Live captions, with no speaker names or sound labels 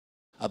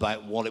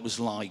about what it was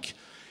like.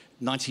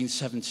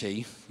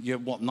 1970, you're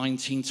what,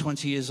 19,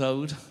 20 years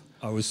old?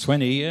 I was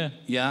 20, yeah.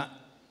 Yeah.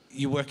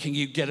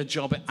 You get a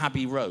job at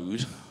Abbey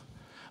Road,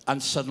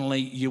 and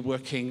suddenly you're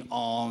working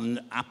on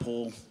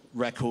Apple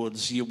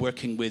Records, you're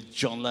working with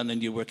John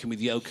Lennon, you're working with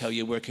Yoko,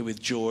 you're working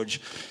with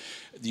George,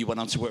 you went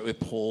on to work with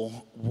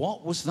Paul.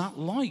 What was that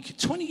like?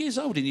 20 years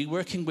old and you're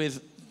working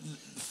with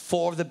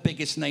 4 of the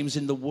biggest names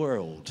in the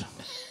world.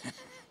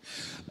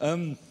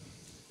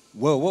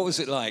 Well, what was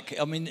it like?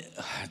 I mean,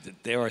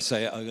 dare I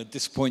say it, I'll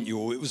disappoint you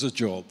all, it was a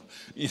job.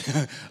 You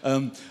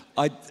know,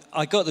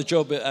 I got the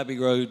job at Abbey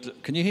Road.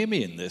 Can you hear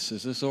me in this?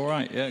 Is this all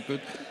right? Yeah,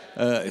 good.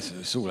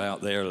 It's all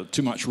out there,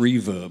 too much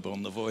reverb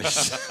on the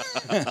voice.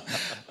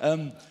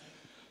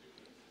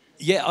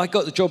 Yeah, I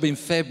got the job in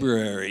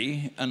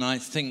February, and I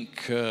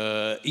think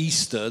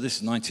Easter,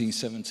 this is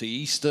 1970,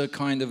 Easter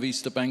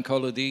bank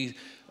holiday,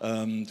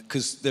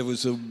 because there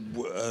was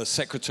a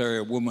secretary,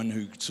 a woman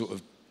who sort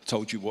of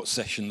told you what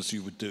sessions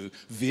you would do.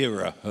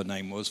 Vera, her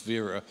name was,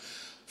 Vera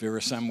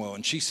Samuel,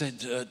 and she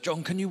said,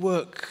 John, can you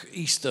work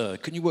Easter?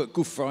 Can you work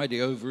Good Friday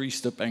over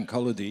Easter bank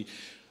holiday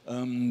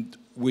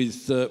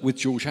with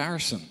George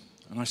Harrison?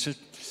 And I said,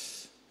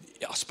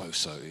 yeah, I suppose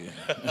so,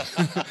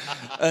 yeah.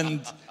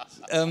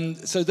 And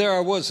so there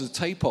I was, a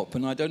tape op,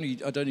 and I'd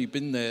only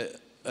been there.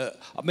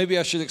 Maybe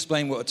I should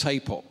explain what a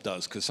tape op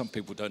does, because some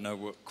people don't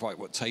know quite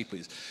what tape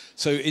is.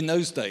 So in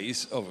those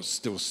days,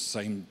 still the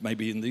same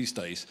maybe in these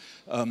days,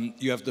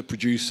 you have the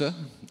producer,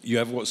 you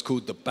have what's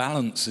called the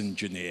balance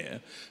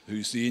engineer,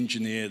 who's the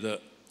engineer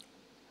that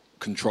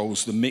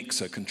controls the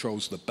mixer,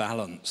 controls the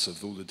balance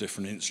of all the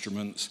different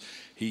instruments.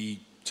 He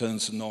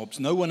turns the knobs.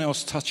 No one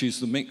else touches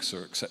the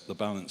mixer except the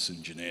balance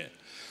engineer.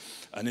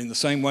 And in the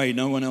same way,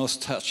 no one else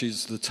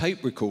touches the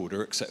tape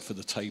recorder except for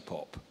the tape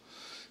op.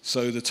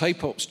 So the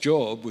tape op's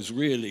job was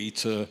really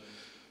to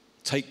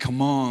take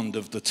command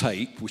of the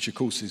tape, which of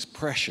course is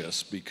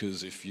precious,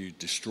 because if you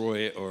destroy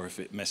it or if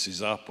it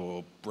messes up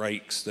or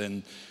breaks,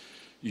 then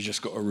you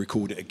just got to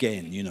record it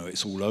again. You know,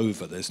 it's all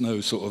over. There's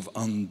no sort of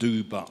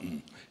undo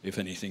button if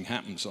anything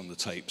happens on the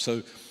tape.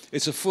 So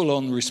it's a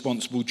full-on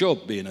responsible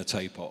job being a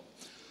tape op.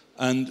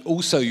 And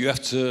also you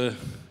have to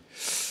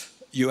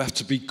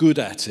be good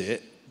at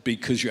it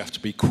because you have to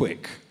be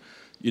quick.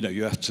 You know,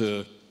 you have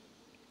to,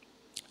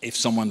 if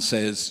someone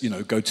says, you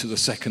know, go to the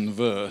second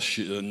verse,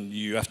 and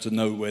you have to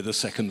know where the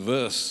second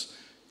verse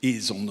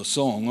is on the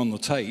song, on the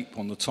tape,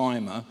 on the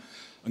timer,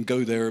 and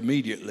go there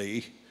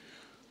immediately.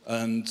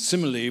 And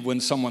similarly, when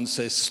someone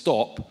says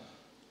stop,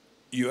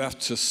 you have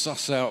to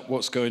suss out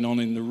what's going on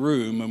in the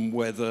room and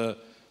whether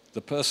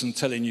the person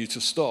telling you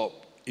to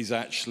stop is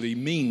actually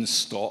means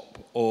stop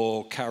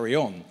or carry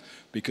on.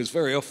 Because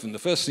very often, the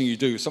first thing you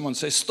do, someone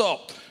says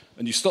stop,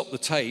 and you stop the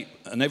tape,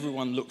 and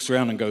everyone looks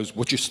around and goes,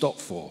 what'd you stop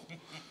for?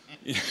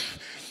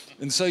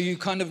 And so you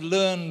kind of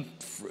learn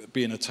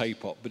being a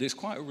tape op, but it's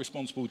quite a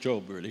responsible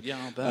job, really. Yeah,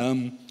 I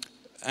bet.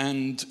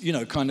 And, you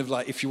know, kind of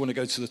like if you want to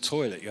go to the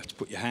toilet, you have to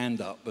put your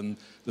hand up and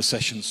the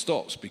session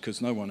stops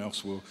because no one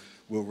else will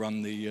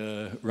run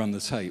the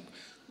tape.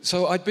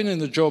 So I'd been in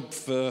the job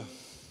for,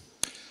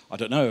 I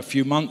don't know, a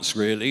few months,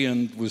 really,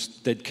 and was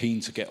dead keen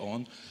to get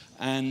on.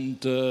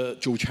 And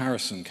George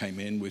Harrison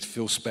came in with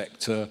Phil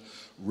Spector,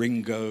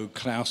 Ringo,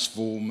 Klaus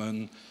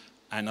Voormann,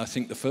 and I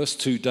think the first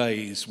 2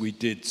 days we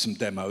did some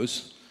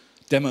demos.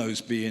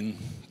 Demos being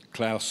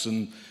Klaus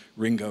and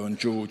Ringo and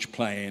George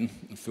playing,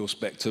 and Phil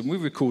Spector. And we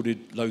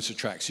recorded loads of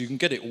tracks. You can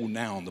get it all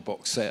now on the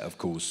box set, of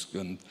course.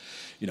 And,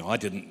 you know, I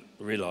didn't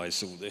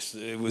realise all this.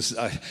 It was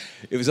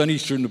only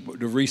through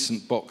the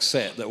recent box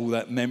set that all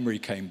that memory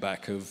came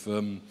back of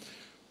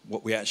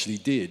what we actually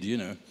did, you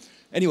know.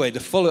 Anyway,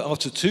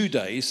 after 2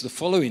 days, the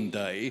following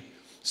day,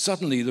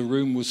 suddenly the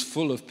room was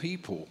full of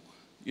people.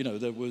 You know,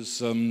 there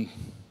was,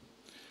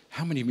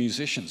 how many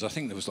musicians? I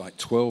think there was like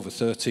 12 or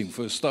 13.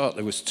 For a start,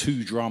 there was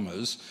 2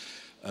 drummers,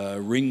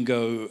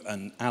 Ringo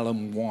and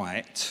Alan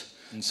White.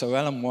 And so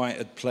Alan White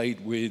had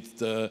played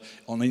with,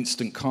 on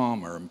Instant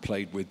Karma, and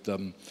played with,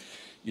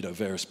 you know,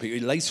 various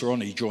people. Later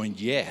on, he joined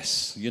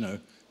Yes, you know.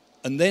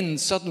 And then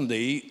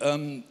suddenly,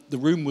 the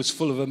room was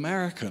full of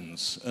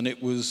Americans, and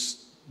it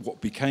was what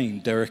became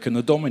Derek and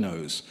the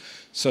Dominoes.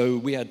 So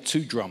we had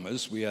 2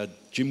 drummers. We had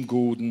Jim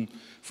Gordon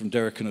from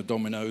Derek and the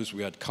Dominoes.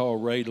 We had Carl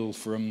Radle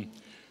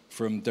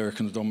from Derek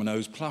and the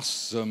Dominoes,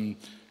 plus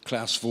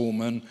Klaus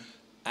Voormann,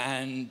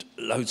 and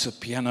loads of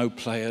piano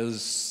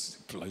players.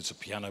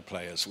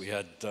 We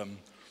had,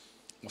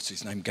 what's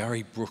his name,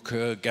 Gary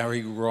Brooker,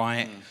 Gary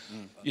Wright.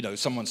 You know,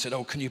 someone said,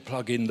 oh, can you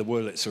plug in the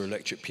Wurlitzer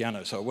electric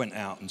piano? So I went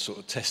out and sort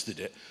of tested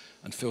it,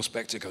 and Phil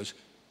Spector goes,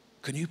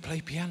 can you play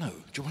piano?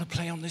 Do you want to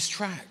play on this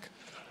track?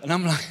 And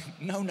I'm like,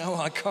 no,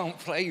 I can't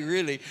play,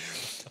 really.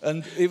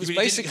 And it was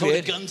basically... You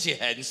didn't hold a gun to your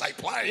head and say,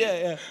 play!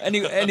 Yeah.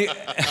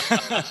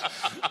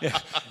 Yeah.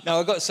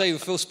 Now, I've got to say,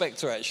 with Phil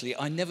Spector, actually,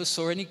 I never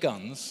saw any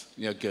guns.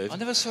 Yeah, good. I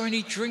never saw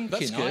any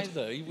drinking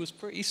either. He was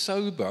pretty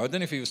sober. I don't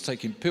know if he was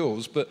taking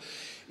pills, but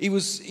he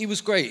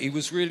was great. He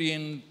was really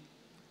in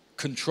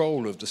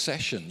control of the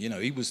session. You know,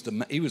 he was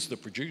the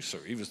producer.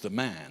 He was the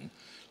man.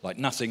 Like,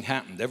 nothing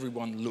happened.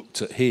 Everyone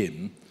looked at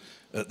him,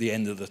 at the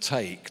end of the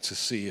take to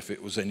see if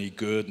it was any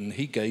good, and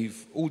he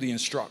gave all the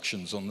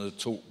instructions on the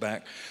talk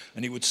back,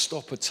 and he would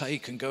stop a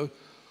take and go,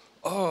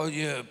 "Oh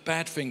yeah,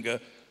 Badfinger,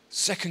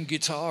 second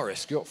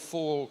guitarist, you got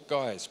 4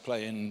 guys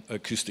playing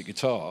acoustic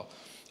guitar,"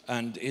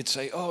 and he'd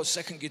say, "Oh,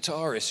 second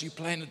guitarist, you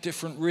playing a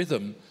different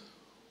rhythm?"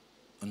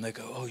 And they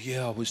go, "Oh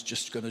yeah, I was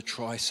just going to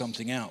try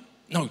something out."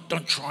 "No,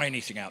 don't try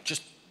anything out,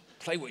 just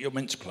play what you're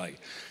meant to play."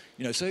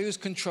 You know, so he was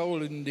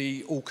controlling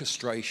the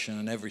orchestration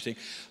and everything.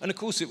 And of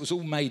course, it was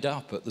all made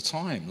up at the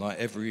time. Like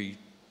every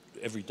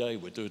day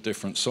we'd do a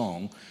different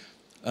song,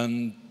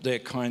 and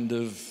they'd kind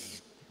of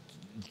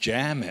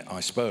jam it, I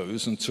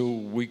suppose, until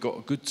we got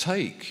a good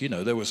take. You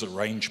know, there was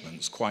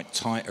arrangements, quite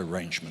tight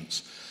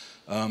arrangements.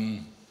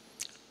 And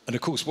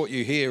of course, what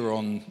you hear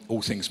on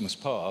All Things Must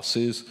Pass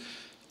is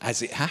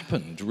as it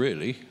happened,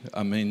 really.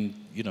 I mean,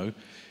 you know,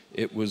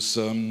 it was...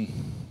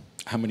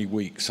 how many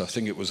weeks? I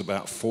think it was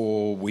about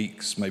 4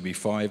 weeks, maybe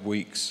 5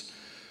 weeks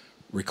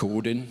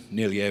recording,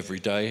 nearly every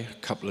day, a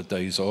couple of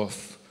days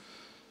off.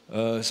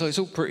 So it's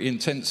all pretty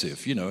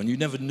intensive, you know, and you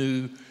never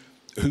knew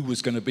who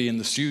was going to be in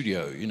the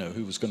studio, you know,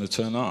 who was going to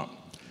turn up.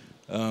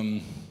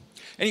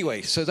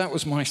 Anyway, so that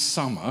was my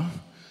summer.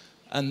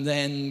 And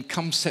then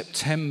come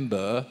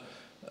September,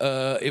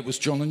 it was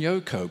John and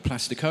Yoko,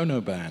 Plastic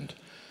Ono Band.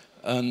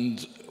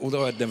 And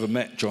although I'd never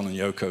met John and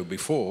Yoko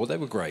before, they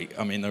were great.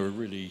 I mean, they were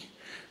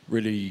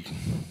really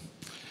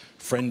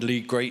friendly,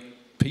 great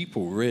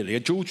people, really.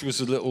 George was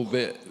a little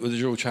bit, with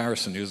George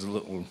Harrison, he was a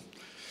little,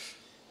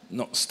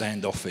 not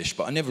standoffish,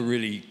 but I never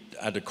really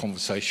had a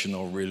conversation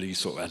or really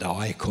sort of had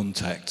eye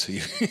contact. So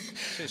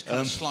it's kind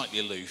of slightly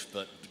aloof,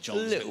 but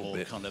John's a bit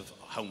more kind of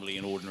homely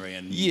and ordinary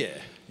and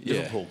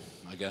Liverpool,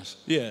 I guess.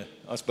 Yeah,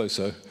 I suppose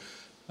so.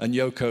 And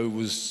Yoko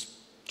was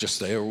just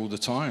there all the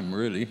time,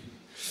 really.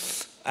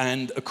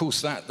 And, of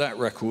course, that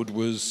record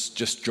was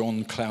just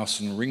John, Klaus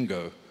and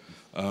Ringo.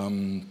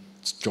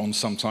 John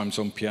sometimes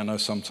on piano,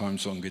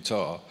 sometimes on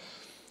guitar.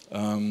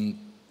 And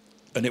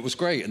it was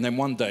great. And then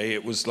one day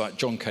it was like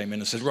John came in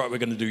and said, "Right, we're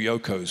going to do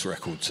Yoko's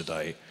record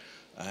today."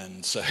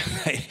 And so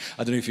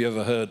I don't know if you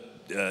ever heard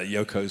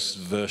Yoko's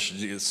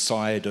version,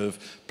 side of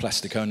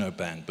Plastic Ono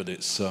Band, but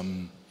it's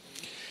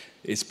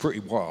pretty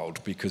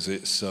wild because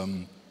it's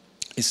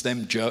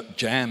them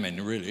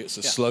jamming, really. It's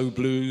a slow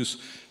blues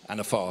and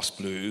a fast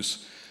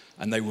blues.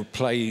 And they would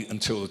play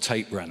until the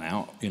tape ran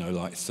out, you know,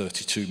 like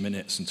 32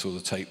 minutes until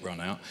the tape ran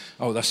out.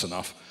 Oh, that's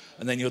enough.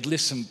 And then you'd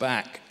listen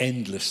back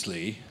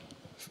endlessly.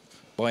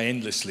 By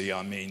endlessly,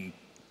 I mean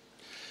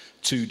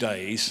 2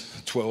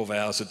 days, 12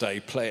 hours a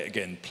day, play it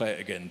again, play it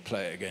again,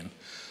 play it again.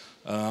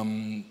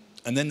 And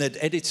then they'd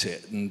edit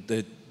it, and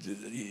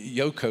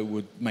Yoko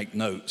would make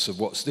notes of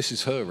this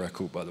is her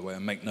record, by the way,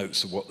 and make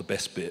notes of what the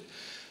best bit.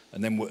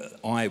 And then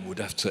I would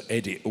have to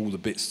edit all the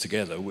bits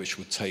together, which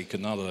would take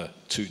another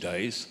 2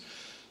 days.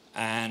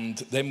 And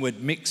then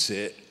we'd mix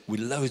it with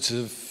loads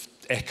of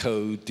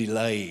echo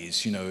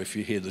delays. You know, if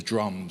you hear the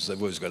drums, they've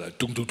always got a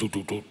dum dum dum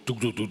dum dum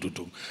dum dum dum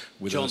dum.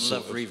 John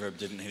loved reverb,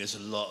 didn't he? There's a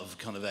lot of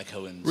kind of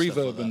echo and reverb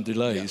stuff like and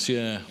delays.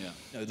 Yeah.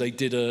 You know, they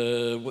did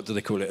what do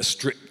they call it? A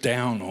stripped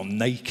down or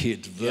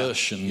naked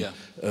version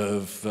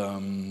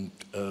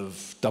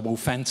of Double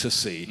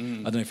Fantasy.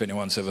 I don't know if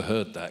anyone's ever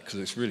heard that because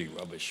it's really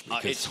rubbish.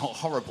 It's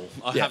horrible.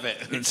 I have it.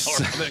 It's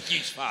horrible. I'm a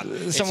huge fan.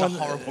 It's a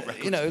horrible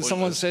record. You know,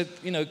 someone said,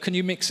 you know, can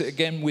you mix it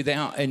again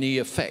without any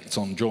effect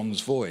on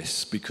John's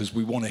voice because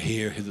we want to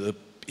hear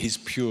his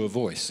pure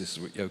voice. This is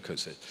what Yoko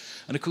said.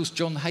 And of course,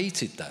 John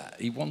hated that.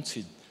 He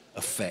wanted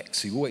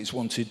effects. He always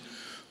wanted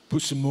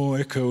put some more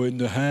echo in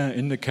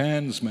the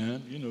cans,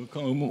 man. You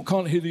know,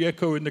 can't hear the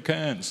echo in the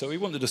cans. So he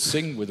wanted to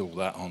sing with all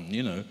that on,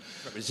 you know.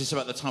 Is this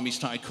about the time he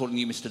started calling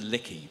you Mr.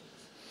 Leckie?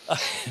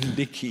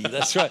 Leckie,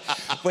 that's right.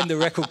 When the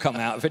record came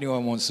out, if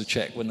anyone wants to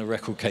check, when the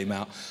record came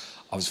out,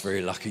 I was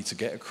very lucky to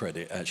get a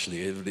credit,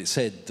 actually. It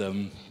said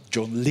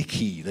John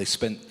Leckie. They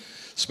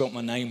spelt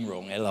my name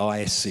wrong,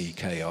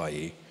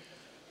 Lickie.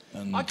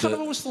 And I kind of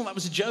always thought that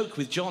was a joke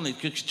with John,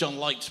 because John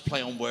liked to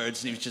play on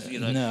words, and he was just, you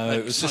know... No,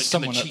 it was just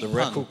someone at the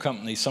record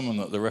company.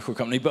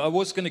 But I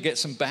was going to get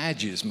some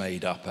badges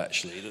made up,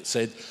 actually, that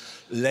said,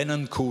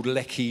 Lennon called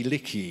Leckie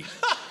Leckie.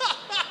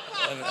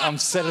 I'm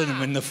selling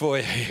them in the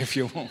foyer if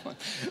you want.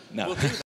 No.